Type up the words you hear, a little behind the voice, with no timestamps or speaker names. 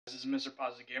This is Mr.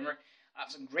 Positive Gamer. I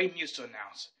have some great news to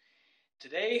announce.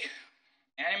 Today,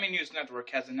 Anime News Network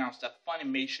has announced that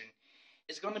Funimation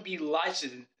is going to be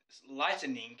licensing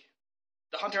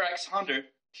the Hunter x Hunter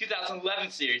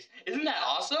 2011 series. Isn't that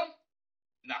awesome?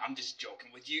 Nah, I'm just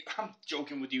joking with you.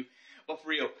 But for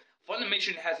real,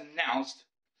 Funimation has announced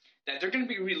that they're going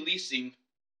to be releasing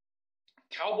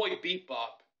Cowboy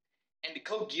Bebop and the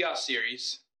Code Geass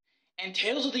series and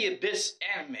Tales of the Abyss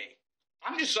anime.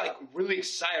 I'm just really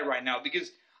excited right now because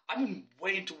I've been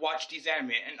waiting to watch these anime,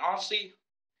 and honestly,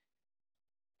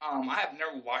 I have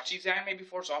never watched these anime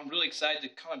before, so I'm really excited to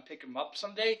come and pick them up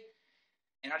someday.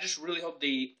 And I just really hope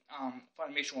the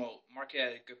Funimation will market it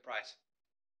at a good price.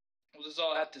 Well, this is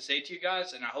all I have to say to you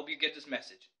guys, and I hope you get this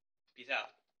message. Peace out.